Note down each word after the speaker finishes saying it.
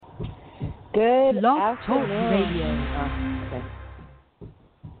Good Blog Talk afternoon. Radio. Okay.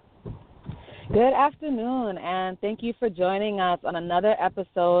 Good afternoon, and thank you for joining us on another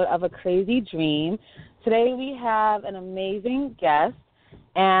episode of A Crazy Dream. Today we have an amazing guest,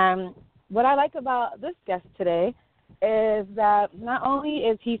 and what I like about this guest today is that not only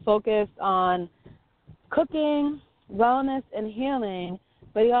is he focused on cooking, wellness, and healing,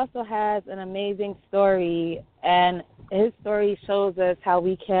 but he also has an amazing story, and his story shows us how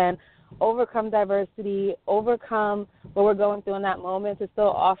we can overcome diversity, overcome what we're going through in that moment to still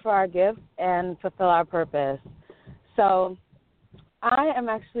offer our gifts and fulfill our purpose. So I am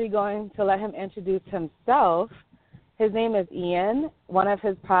actually going to let him introduce himself. His name is Ian. One of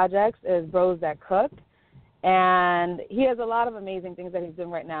his projects is Bros That Cook, and he has a lot of amazing things that he's doing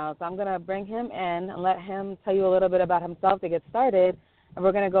right now. So I'm going to bring him in and let him tell you a little bit about himself to get started, and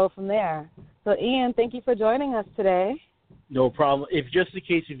we're going to go from there. So Ian, thank you for joining us today. No problem. If just in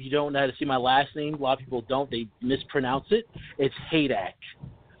case if you don't know how to see my last name, a lot of people don't. They mispronounce it. It's Heydecke.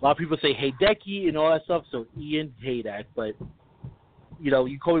 A lot of people say Heydecke and all that stuff, so Ian Heydecke. But, you know,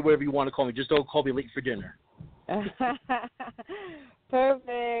 you call me whatever you want to call me. Just don't call me late for dinner.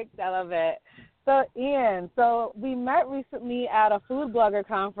 Perfect. I love it. So, Ian, we met recently at a food blogger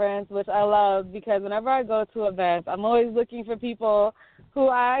conference, which I love because whenever I go to events, I'm always looking for people who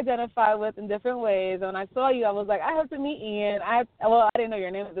I identify with in different ways. And when I saw you, I was like, I have to meet Ian. I didn't know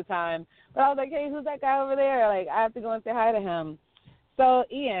your name at the time, but I was like, hey, who's that guy over there? Like, I have to go and say hi to him. So,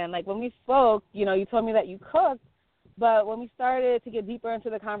 Ian, like when we spoke, you know, you told me that you cooked, but when we started to get deeper into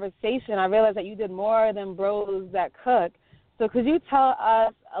the conversation, I realized that you did more than Bros That Cook. So could you tell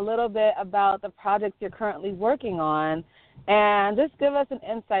us a little bit about the projects you're currently working on and just give us an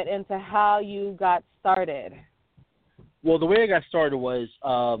insight into how you got started? Well, the way I got started was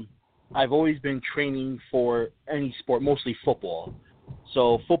I've always been training for any sport, mostly football.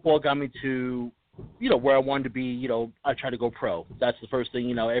 So football got me to, you know, where I wanted to be. You know, I tried to go pro. That's the first thing,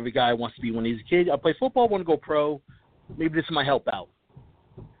 you know, every guy wants to be when he's a kid. I play football, I want to go pro. Maybe this might help out.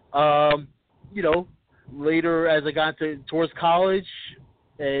 You know, later as I got towards college,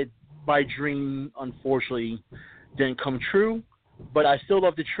 my dream, unfortunately, didn't come true. But I still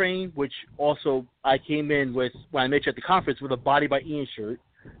love to train, which also I came in with, when I met you at the conference, with a Body by Ian shirt.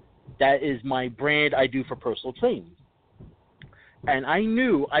 That is my brand I do for personal training. And I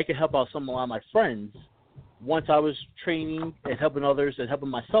knew I could help out a lot of my friends once I was training and helping others and helping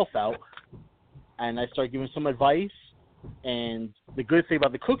myself out. And I started giving some advice. And the good thing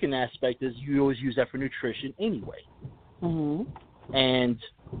about the cooking aspect is you always use that for nutrition anyway. Mm-hmm. And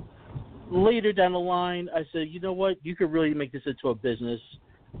later down the line, I said, you know what? You could really make this into a business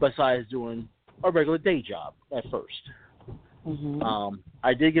besides doing a regular day job at first. Mm-hmm.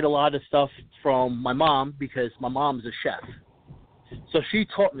 I did get a lot of stuff from my mom because my mom is a chef. So she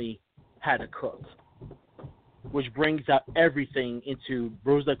taught me how to cook, which brings out everything into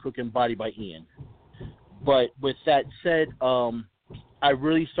Bros That Cook and Body by Ian. But with that said, I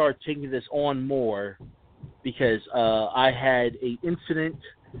really started taking this on more because I had an incident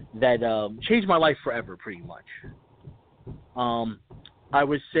that changed my life forever, pretty much. I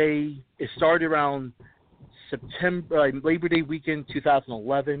would say it started around Labor Day weekend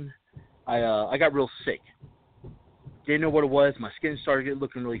 2011. I got real sick. Didn't know what it was. My skin started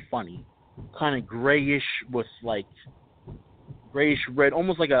looking really funny, kind of grayish with like grayish red,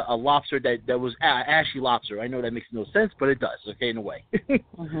 almost like a lobster that was ashy lobster. I know that makes no sense, but it does, okay, in a way.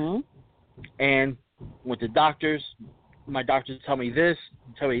 Mm-hmm. And went to doctors. My doctors tell me this,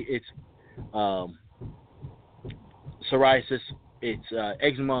 tell me it's psoriasis, it's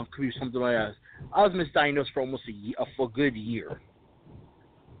eczema, could be something like that. I was misdiagnosed for almost a good year.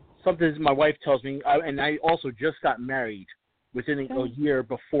 Something my wife tells me, and I also just got married within a year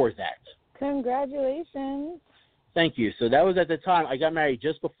before that. Congratulations. Thank you. So that was at the time I got married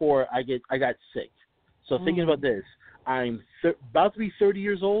just before I got sick. So thinking about this, I'm about to be 30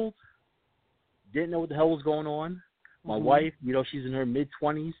 years old. Didn't know what the hell was going on. My wife, you know, she's in her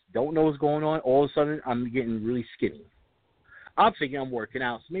mid-20s. Don't know what's going on. All of a sudden, I'm getting really skinny. I'm thinking I'm working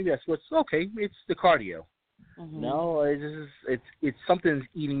out, so maybe that's what's okay. It's the cardio. Mm-hmm. No, it's something's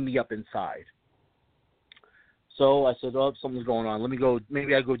eating me up inside. So I said, oh, something's going on. Let me go.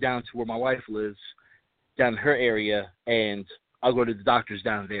 Maybe I go down to where my wife lives, down in her area, and I'll go to the doctors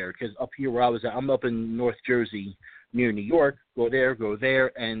down there. Because up here where I was at, I'm up in North Jersey, near New York. Go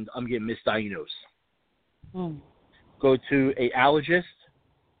there, and I'm getting misdiagnosed. Go to a allergist.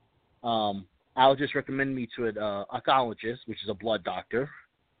 Allergist recommended me to an oncologist, which is a blood doctor.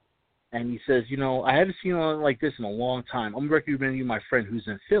 And he says, you know, I haven't seen one like this in a long time. I'm recommending you my friend who's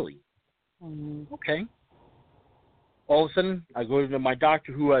in Philly. Mm-hmm. Okay. all of a sudden, I go to my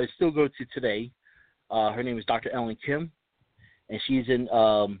doctor, who I still go to today. Her name is Dr. Ellen Kim, and she's in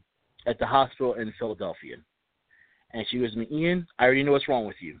at the hospital in Philadelphia. And she goes to me, Ian, I already know what's wrong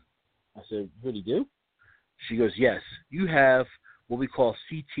with you. I said, really do? She goes, yes, you have what we call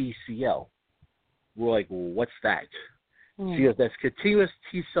CTCL. We're like, well, what's that? She goes, that's Cutaneous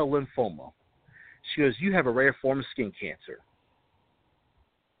T-Cell Lymphoma. She goes, you have a rare form of skin cancer.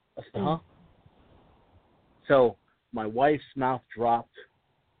 I said, huh? So my wife's mouth dropped.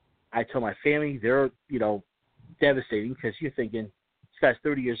 I tell my family, they're, devastating, because you're thinking, this guy's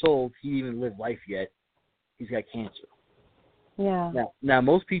 30 years old. He didn't even live life yet. He's got cancer. Yeah. Now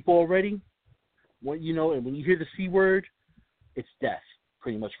most people already, when you hear the C word, it's death,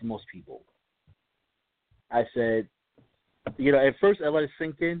 pretty much for most people. I said, at first I let it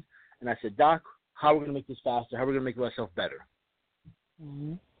sink in, and I said, Doc, how are we going to make this faster? How are we going to make myself better?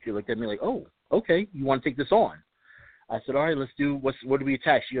 Mm-hmm. She looked at me like, oh, okay, you want to take this on? I said, all right, let's do, what do we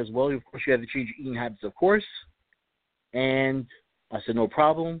attack? She goes, well, of course you have to change your eating habits, of course. And I said, no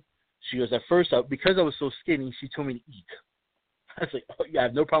problem. She goes, at first, because I was so skinny, she told me to eat. I was like, oh, yeah, I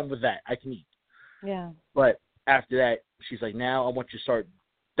have no problem with that. I can eat. Yeah. But after that, she's like, now I want you to start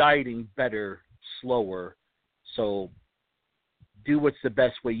dieting better, slower. So do what's the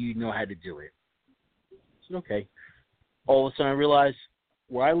best way you know how to do it. I said, okay. All of a sudden I realized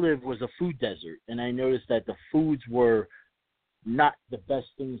where I lived was a food desert, and I noticed that the foods were not the best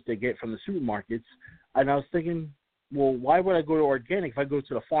things to get from the supermarkets. And I was thinking, well, why would I go to organic if I go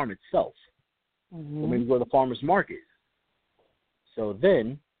to the farm itself? Mm-hmm. Or maybe go to the farmer's market. So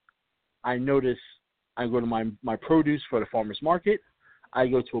then I notice I go to my produce for the farmer's market. I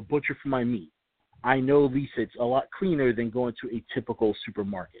go to a butcher for my meat. I know at least it's a lot cleaner than going to a typical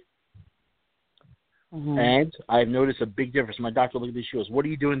supermarket. Mm-hmm. And I've noticed a big difference. My doctor looked at this, she goes, what are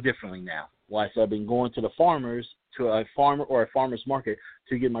you doing differently now? Well, I said, I've been going to a farmer or a farmer's market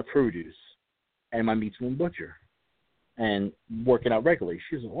to get my produce and my meat from the butcher and working out regularly.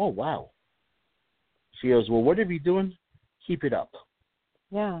 She goes, oh, wow. She goes, well, whatever you're doing, keep it up.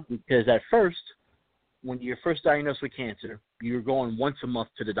 Yeah. Because at first, when you're first diagnosed with cancer, you're going once a month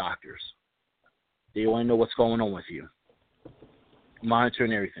to the doctors. They want to know what's going on with you,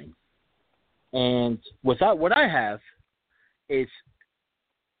 monitoring everything. And without what I have, it's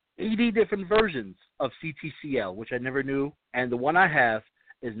 80 different versions of CTCL, which I never knew. And the one I have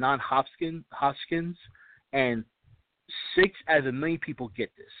is non-Hodgkin's, and 6 out of 1 million people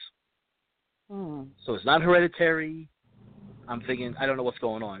get this. So it's not hereditary. I'm thinking, I don't know what's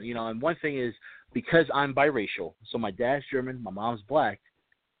going on. And one thing is, because I'm biracial, so my dad's German, my mom's black,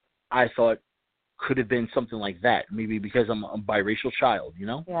 I thought could have been something like that. Maybe because I'm a biracial child,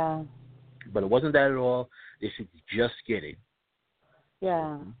 Yeah. But it wasn't that at all. They said, just get it.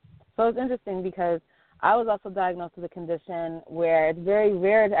 Yeah. So it's interesting because I was also diagnosed with a condition where it's very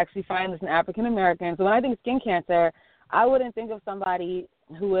rare to actually find this in African Americans. So when I think skin cancer, I wouldn't think of somebody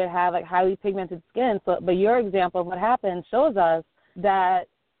who would have like highly pigmented skin. But your example of what happened shows us that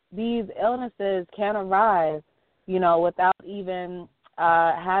these illnesses can arise, without even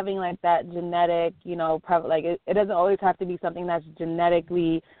having like that genetic, it doesn't always have to be something that's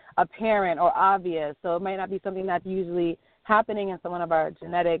genetically apparent or obvious. So it might not be something that's usually happening in someone of our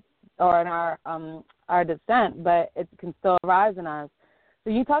genetic or in our descent, but it can still arise in us. So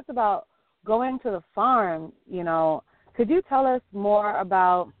you talked about going to the farm, Could you tell us more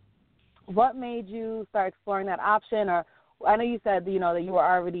about what made you start exploring that option? Or I know you said, that you were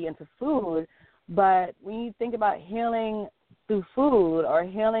already into food, but when you think about healing through food or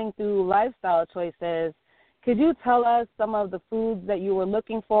healing through lifestyle choices, could you tell us some of the foods that you were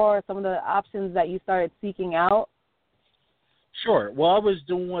looking for, some of the options that you started seeking out? Sure. What I was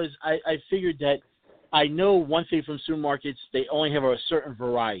doing was I figured that I know one thing from supermarkets, they only have a certain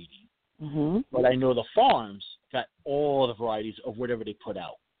variety. Mm-hmm. But I know the farms got all the varieties of whatever they put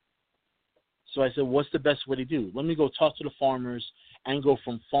out. So I said, what's the best way to do? Let me go talk to the farmers and go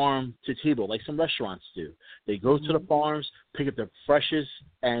from farm to table, like some restaurants do. They go to the farms, pick up the freshest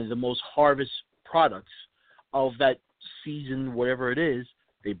and the most harvest products of that season, whatever it is.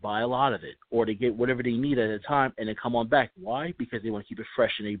 They buy a lot of it, or they get whatever they need at a time, and then come on back. Why? Because they want to keep it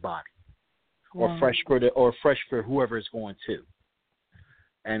fresh in their body, or fresh for whoever is going to.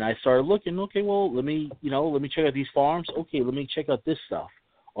 And I started looking. Okay, well, let me check out these farms. Okay, let me check out this stuff.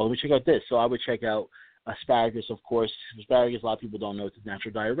 Or let me check out this. So I would check out asparagus, of course. Asparagus, a lot of people don't know it's a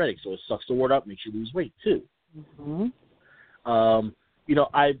natural diuretic, so it sucks the water up, makes you lose weight too. Mm-hmm.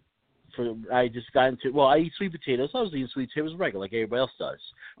 I just got into, I eat sweet potatoes. I was eating sweet potatoes regular, like everybody else does.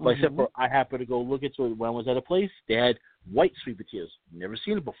 But except for I happened to go look into it when I was at a place. They had white sweet potatoes. Never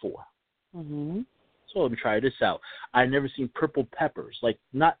seen it before. Mm-hmm. So let me try this out. I never seen purple peppers, like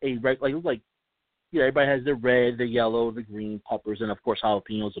not a like everybody has their red, the yellow, the green peppers, and of course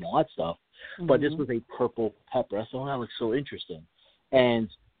jalapenos and all that stuff. Mm-hmm. But this was a purple pepper. I thought that looks so interesting. And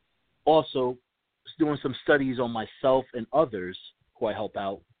also doing some studies on myself and others who I help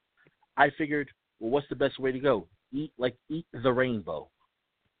out, I figured, well, what's the best way to go? Eat the rainbow.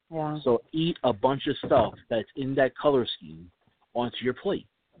 Yeah. So eat a bunch of stuff that's in that color scheme onto your plate.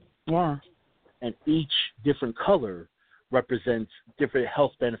 Yeah. And each different color represents different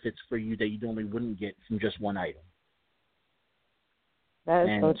health benefits for you that you normally wouldn't get from just one item. That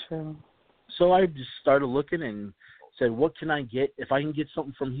is so true. So I just started looking and said, what can I get? If I can get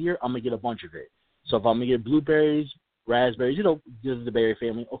something from here, I'm going to get a bunch of it. So if I'm going to get blueberries, raspberries, the berry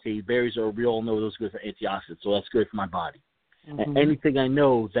family, okay, berries we all know those are good for antioxidants, so that's good for my body. Mm-hmm. And anything I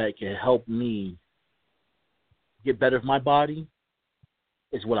know that can help me get better for my body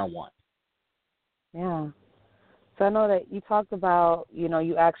is what I want. Yeah. So I know that you talked about,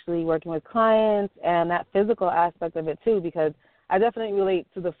 you actually working with clients and that physical aspect of it too, because I definitely relate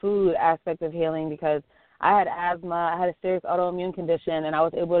to the food aspect of healing because I had asthma, I had a serious autoimmune condition, and I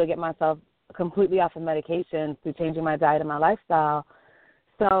was able to get myself completely off of medications through changing my diet and my lifestyle.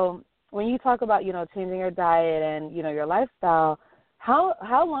 So when you talk about, changing your diet and, your lifestyle, how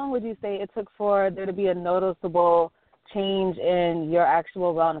long would you say it took for there to be a noticeable change in your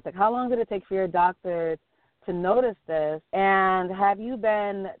actual wellness? Like, how long did it take for your doctor to notice this? And have you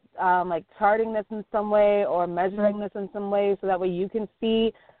been, charting this in some way or measuring this in some way so that way you can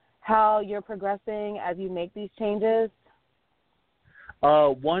see how you're progressing as you make these changes?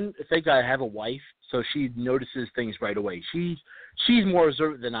 One, thank God I have a wife, so she notices things right away. She's more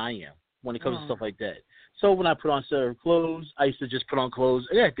observant than I am when it comes to stuff like that. So when I put on certain clothes, I used to just put on clothes.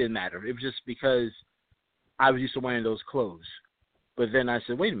 Yeah, it didn't matter. It was just because I was used to wearing those clothes. But then I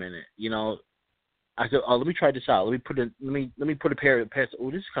said, wait a minute, I said, let me try this out. Let me put a pair of pants.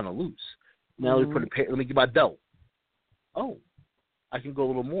 Oh, this is kind of loose. Now let me get my belt. Oh, I can go a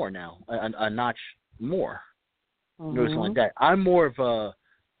little more now, a notch more. Noticing like that. I'm more of a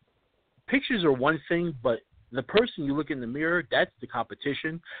pictures are one thing, but the person you look in the mirror, that's the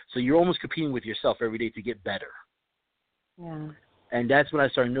competition. So you're almost competing with yourself every day to get better. Yeah. And that's when I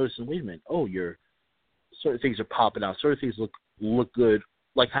started noticing, wait a minute, certain things are popping out. Certain things look good.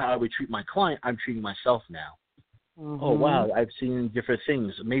 Like how I would treat my client, I'm treating myself now. Mm-hmm. Oh, wow, I've seen different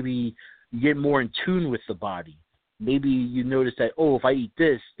things. Maybe you get more in tune with the body. Maybe you notice that, if I eat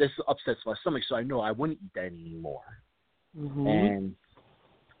this upsets my stomach, so I know I wouldn't eat that anymore. Mm-hmm. And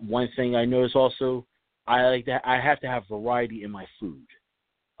one thing I notice also, I have to have variety in my food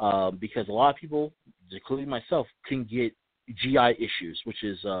because a lot of people, including myself, can get GI issues, which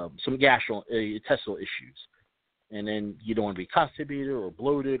is some gastrointestinal issues. And then you don't want to be constipated or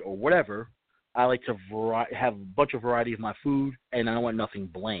bloated or whatever. I like to have a bunch of variety of my food, and I don't want nothing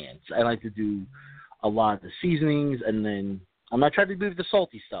bland. So I like to do a lot of the seasonings, and then I'm not trying to do the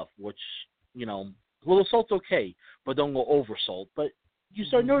salty stuff, which, a little salt's okay, but don't go over salt. But you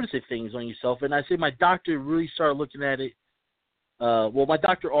start noticing things on yourself, and I say my doctor really started looking at it. My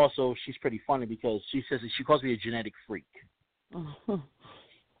doctor also, she's pretty funny because she says she calls me a genetic freak.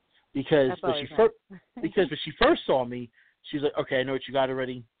 Because when she first saw me, she's like, okay, I know what you got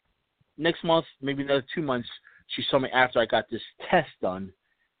already. Next month, maybe another 2 months, she saw me after I got this test done,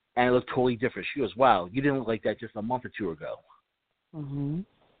 and it looked totally different. She goes, wow, you didn't look like that just a month or two ago. Mm-hmm.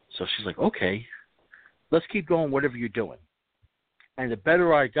 So she's like, okay, let's keep going whatever you're doing. And the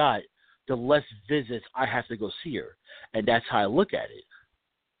better I got, the less visits I have to go see her. And that's how I look at it.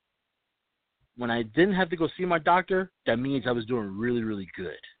 When I didn't have to go see my doctor, that means I was doing really, really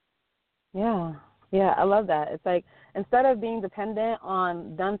good. Yeah. Yeah, I love that. It's like instead of being dependent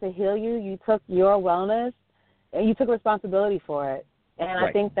on them to heal you, you took your wellness and you took responsibility for it. And right.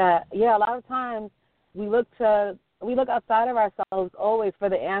 I think that, a lot of times we look outside of ourselves always for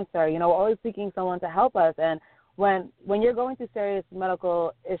the answer. We're always seeking someone to help us. And when you're going through serious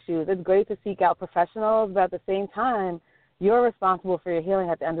medical issues, it's great to seek out professionals, but at the same time, you're responsible for your healing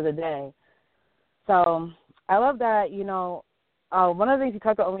at the end of the day. So I love that, one of the things you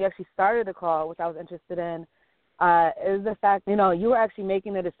talked about when we actually started the call, which I was interested in, is the fact, you were actually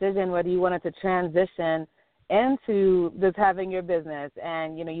making the decision whether you wanted to transition into this having your business,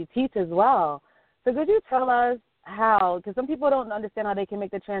 and, you teach as well. So could you tell us how, because some people don't understand how they can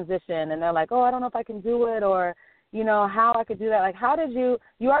make the transition, and they're like, I don't know if I can do it, or, how I could do that. Like, how did you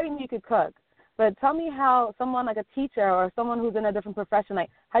already knew you could cook, but tell me how someone like a teacher or someone who's in a different profession, like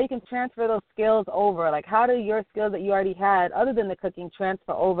how you can transfer those skills over. Like, how do your skills that you already had, other than the cooking,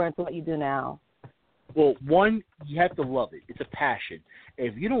 transfer over into what you do now? Well, one, you have to love it. It's a passion.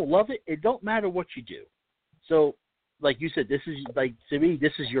 If you don't love it, it don't matter what you do. So, like you said, this is like to me,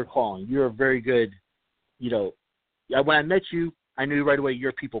 this is your calling. You're a very good, when I met you, I knew right away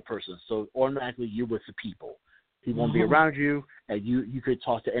you're a people person. So automatically you're with the people. People want to be around you, and you could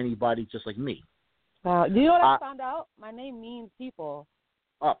talk to anybody just like me. Wow. Do you know what I found out? My name means people.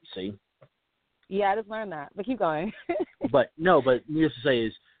 Oh, see. Yeah, I just learned that. But keep going. but needless to say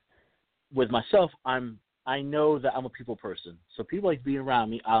is, with myself, I know that I'm a people person. So people like being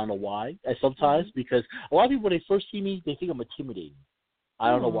around me. I don't know why. And sometimes because a lot of people when they first see me, they think I'm intimidating. I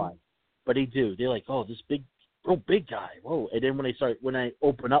don't know why, but they do. They're like, oh, this big guy, whoa. And then when I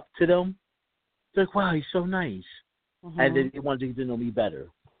open up to them, they're like, wow, he's so nice. And then they want to get to know me better.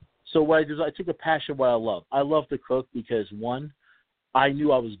 So what I did is I took a passion what I love. I love to cook because one, I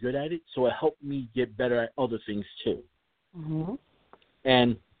knew I was good at it, so it helped me get better at other things too.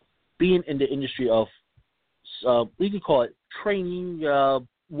 And being in the industry of, we can call it training,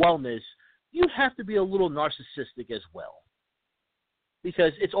 wellness, you have to be a little narcissistic as well,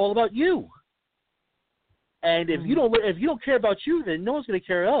 because it's all about you. And if you don't care about you, then no one's going to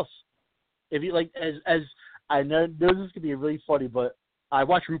care else. If you like, as I know, this is going to be really funny, but I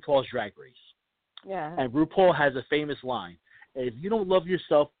watch RuPaul's Drag Race. Yeah. And RuPaul has a famous line: "If you don't love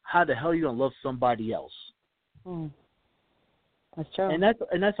yourself, how the hell are you going to love somebody else?" That's true. And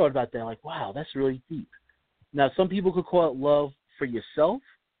I thought about that, like, wow, that's really deep. Now, some people could call it love for yourself,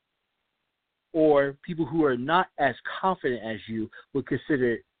 or people who are not as confident as you would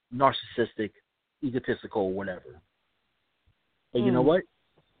consider it narcissistic, egotistical, whatever. But you know what?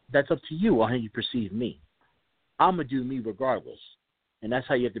 That's up to you on how you perceive me. I'm going to do me regardless. And that's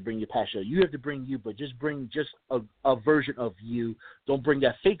how you have to bring your passion. You have to bring you, but just bring a version of you. Don't bring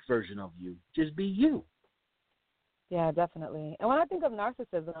that fake version of you. Just be you. Yeah, definitely. And when I think of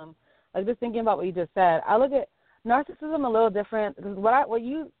narcissism, like just thinking about what you just said, I look at narcissism a little different, because what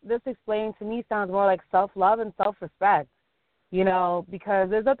you just explained to me sounds more like self-love and self-respect, because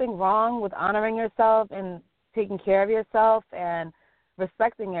there's nothing wrong with honoring yourself and taking care of yourself and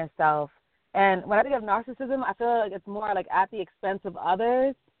respecting yourself. And when I think of narcissism, I feel like it's more like at the expense of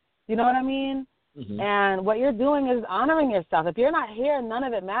others. You know what I mean? And what you're doing is honoring yourself. If you're not here, none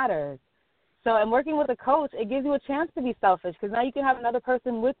of it matters. So in working with a coach, it gives you a chance to be selfish, because now you can have another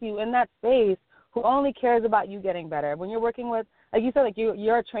person with you in that space who only cares about you getting better. When you're working with, like you said, like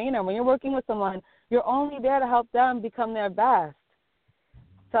you're a trainer. When you're working with someone, you're only there to help them become their best.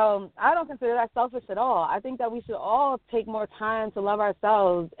 So I don't consider that selfish at all. I think that we should all take more time to love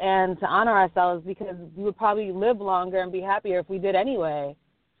ourselves and to honor ourselves, because we would probably live longer and be happier if we did anyway.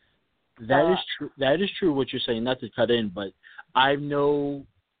 That is true. That is true what you're saying, not to cut in, but I know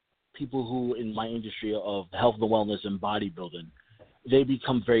people who in my industry of health and wellness and bodybuilding, they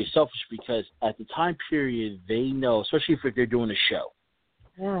become very selfish because at the time period they know, especially if they're doing a show,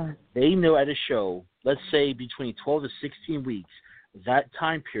 they know at a show, let's say between 12 to 16 weeks, that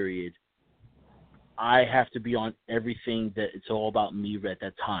time period, I have to be on everything that it's all about me at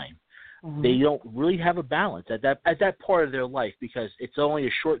that time. They don't really have a balance at that part of their life, because it's only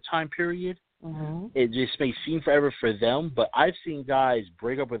a short time period. It just may seem forever for them, but I've seen guys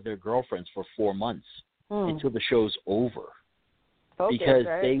break up with their girlfriends for 4 months until the show's over. Because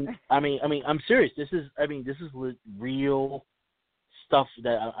right? I'm serious. This is real stuff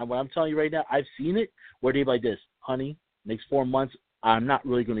that what I'm telling you right now. I've seen it where they're like this, honey, next 4 months, I'm not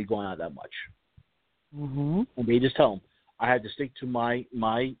really going to be going out that much. And they just tell them, I had to stick to my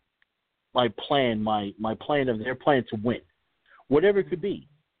plan, my plan of their plan to win, whatever it could be.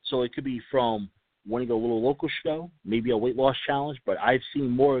 So it could be from wanting to go to a little local show, maybe a weight loss challenge, but I've seen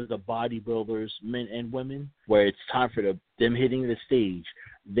more of the bodybuilders, men and women, where it's time for them hitting the stage.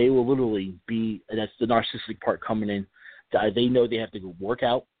 They will literally be, and that's the narcissistic part coming in. They know they have to go work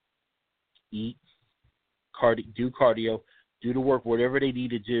out, eat, do cardio, do the work, whatever they need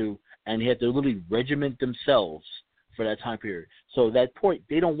to do, and they have to literally regiment themselves for that time period. So at that point,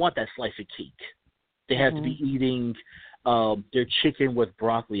 they don't want that slice of cake. They have to be eating their chicken with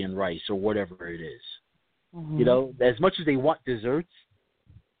broccoli and rice or whatever it is. As much as they want desserts,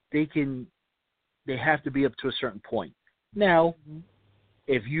 they have to be up to a certain point. Now,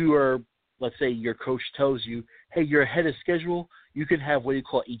 if you are, let's say your coach tells you, hey, you're ahead of schedule, you can have what you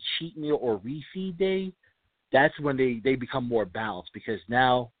call a cheat meal or refeed day. That's when they become more balanced, because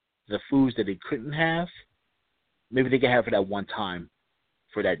now the foods that they couldn't have, maybe they can have it at one time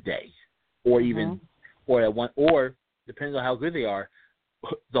for that day, or even, or at one, or depending on how good they are,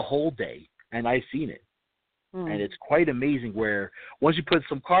 the whole day. And I've seen it. And it's quite amazing where once you put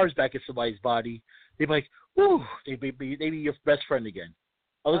some carbs back in somebody's body, they're like, whoo, they be your best friend again.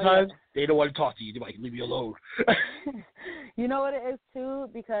 Other times, they don't want to talk to you. They're like, leave me alone. You know what it is, too?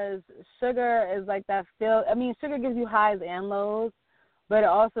 Because sugar is like that feel. I mean, sugar gives you highs and lows, but it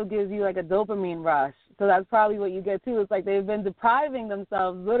also gives you like a dopamine rush. So that's probably what you get, too. It's like they've been depriving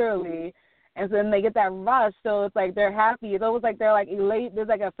themselves, literally, and so then they get that rush. So it's like they're happy. It's almost like they're like elate. There's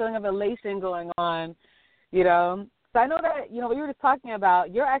like a feeling of elation going on, you know. So I know that, you know, what you were just talking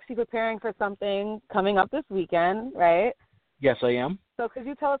about, you're actually preparing for something coming up this weekend, right? Yes, I am. So could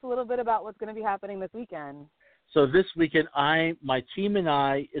you tell us a little bit about what's going to be happening this weekend? So this weekend, my team and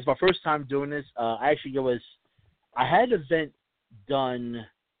I, it's my first time doing this. I had an event done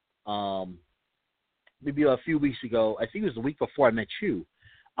maybe a few weeks ago. I think it was the week before I met you.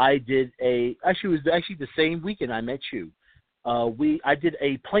 It was actually the same weekend I met you. I did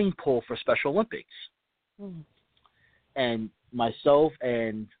a plane pull for Special Olympics. Mm. And myself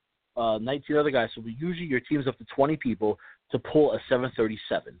and 19 other guys, so usually your team's up to 20 people to pull a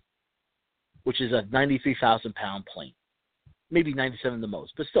 737, which is a 93,000-pound plane. Maybe 97 the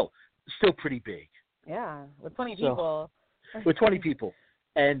most, but still pretty big. Yeah, with 20 people. With 20 people.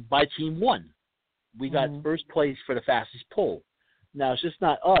 And my team won. We got first place for the fastest pull. Now, it's just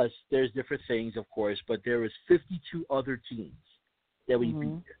not us. There's different things, of course, but there was 52 other teams that we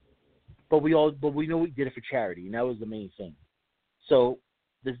beat. But we know we did it for charity, and that was the main thing. So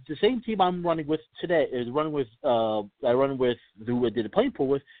the same team I'm running with today is running with who I did a plane pull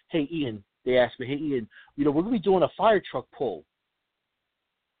with. Hey, Ian, they asked me, hey, Ian, you know, we're going to be doing a fire truck pull.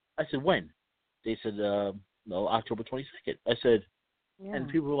 I said, when? They said, no, October 22nd. I said, and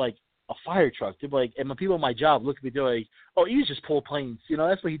people were like, a fire truck. They're like, and my people on my job look at me, they're like, oh, Ian just pull planes. You know,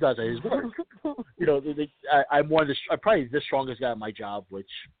 that's what he does at his work. You know, I'm probably the strongest guy at my job, which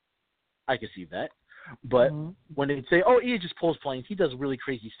I can see that. But when they say, oh, Ian just pulls planes, he does really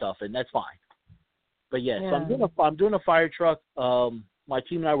crazy stuff, and that's fine. But so I'm doing a fire truck. My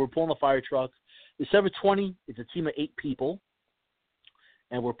team and I were pulling a fire truck. The 720 is a team of 8 people,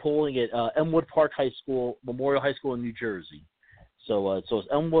 and we're pulling at Elmwood Park High School, Memorial High School in New Jersey. So it's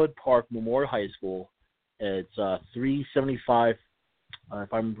Elmwood Park Memorial High School. It's 375,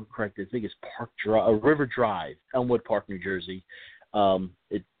 if I'm correct, I think it's River Drive, Elmwood Park, New Jersey.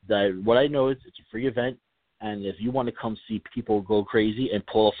 What I know is it's a free event, and if you want to come see people go crazy and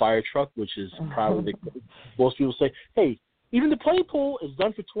pull a fire truck, which is probably most people say, hey, even the plane pull is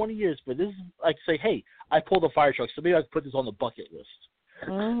done for 20 years, but this is like say, hey, I pulled a fire truck, so maybe I can put this on the bucket list.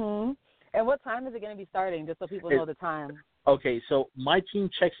 Mm-hmm. And what time is it going to be starting, just so people know the time? Okay, so my team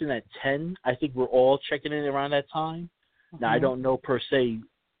checks in at 10. I think we're all checking in around that time. Now, I don't know per se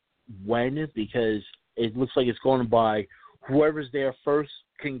when, because it looks like it's going by whoever's there first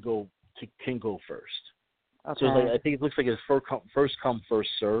can go first. Okay. So I think it looks like it's first come, first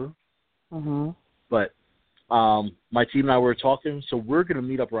serve. Mm-hmm. But my team and I were talking, so we're going to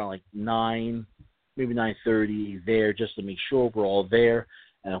meet up around like 9, maybe 9:30 there, just to make sure we're all there.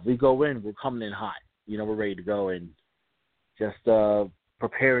 And if we go in, we're coming in hot. You know, we're ready to go and just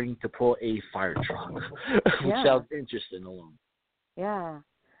preparing to pull a fire truck, which sounds interesting alone. Yeah.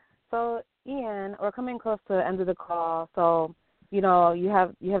 So, Ian, we're coming close to the end of the call. So, you know, you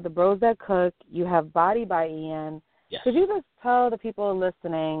have the Bros That Cook, you have Body by Ian. Yes. Could you just tell the people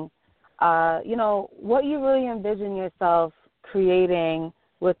listening, you know, what you really envision yourself creating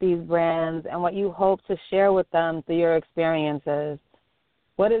with these brands and what you hope to share with them through your experiences?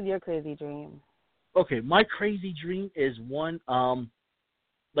 What is your crazy dream? Okay, my crazy dream is one,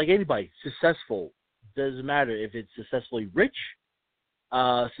 like anybody, successful. Doesn't matter if it's successfully rich,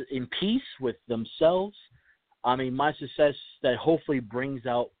 in peace with themselves. I mean, my success that hopefully brings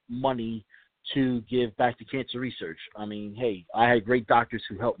out money to give back to cancer research. I mean, hey, I had great doctors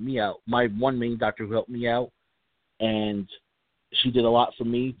who helped me out. My one main doctor who helped me out, and she did a lot for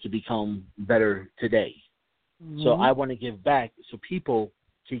me to become better today. Mm-hmm. So I want to give back so people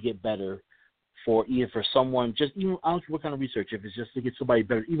can get better for someone, just even, I don't care what kind of research, if it's just to get somebody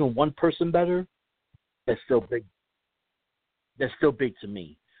better, even one person better, that's still big. That's still big to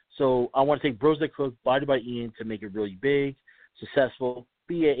me. So I want to take Bros That Cook, Body by Ian, to make it really big, successful,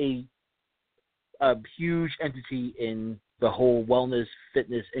 be a huge entity in the whole wellness,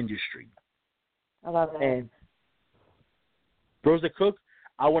 fitness industry. I love it. And Bros That Cook,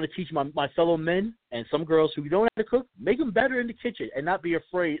 I want to teach my fellow men and some girls who don't know how to cook, make them better in the kitchen and not be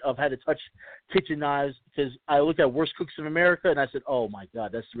afraid of how to touch kitchen knives, because I looked at worst cooks in America and I said, oh, my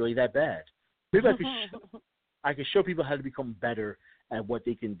God, that's really that bad. Maybe I could show people how to become better at what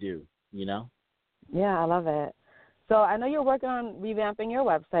they can do, you know? Yeah, I love it. So I know you're working on revamping your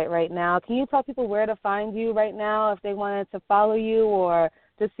website right now. Can you tell people where to find you right now if they wanted to follow you or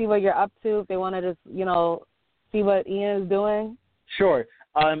just see what you're up to, if they want to just, you know, see what Ian is doing? Sure.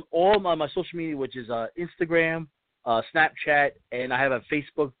 I'm all on my social media, which is Instagram, Snapchat, and I have a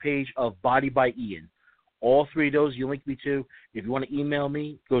Facebook page of Body by Ian. All three of those you link me to. If you want to email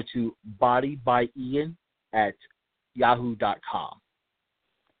me, go to bodybyian@yahoo.com.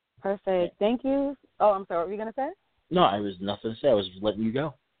 Perfect. Thank you. Oh, I'm sorry. What were you going to say? No, I was nothing to say. I was letting you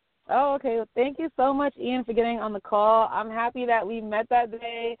go. Oh, okay. Well, thank you so much, Ian, for getting on the call. I'm happy that we met that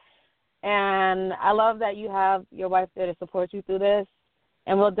day, and I love that you have your wife there to support you through this,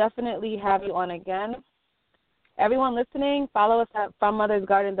 and we'll definitely have you on again. Everyone listening, follow us at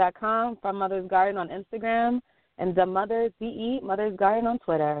FromMothersGarden.com, From Mother's Garden on Instagram, and The Mothers, B-E, Mother's Garden on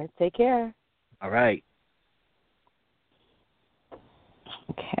Twitter. Take care. All right.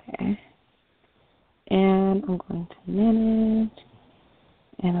 Okay. And I'm going to manage,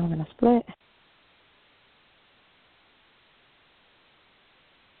 and I'm going to split.